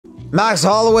Max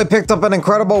Holloway picked up an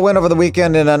incredible win over the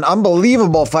weekend in an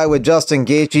unbelievable fight with Justin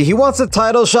Gaethje. He wants a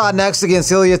title shot next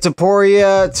against Ilia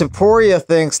Topuria. Topuria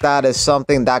thinks that is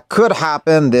something that could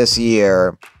happen this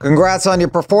year. Congrats on your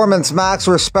performance, Max.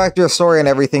 Respect your story and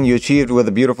everything you achieved with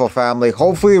a beautiful family.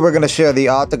 Hopefully, we're going to share the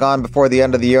octagon before the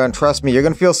end of the year, and trust me, you're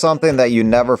going to feel something that you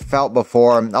never felt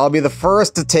before. I'll be the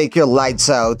first to take your lights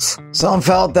out. Some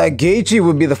felt that Gaethje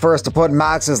would be the first to put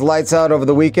Max's lights out over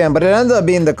the weekend, but it ended up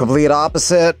being the complete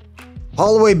opposite.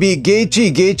 Holloway beat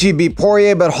Gaethje, Gaethje beat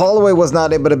Poirier, but Holloway was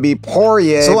not able to beat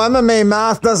Poirier. So MMA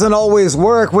math doesn't always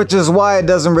work, which is why it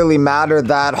doesn't really matter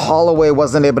that Holloway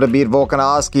wasn't able to beat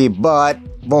Volkanovski, but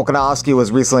Volkanovski was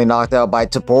recently knocked out by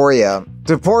Topuria.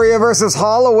 Topuria versus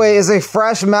Holloway is a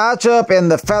fresh matchup in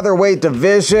the featherweight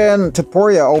division.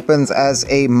 Topuria opens as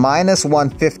a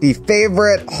 -150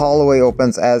 favorite. Holloway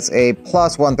opens as a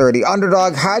 +130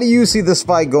 underdog. How do you see this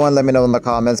fight going? Let me know in the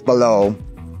comments below.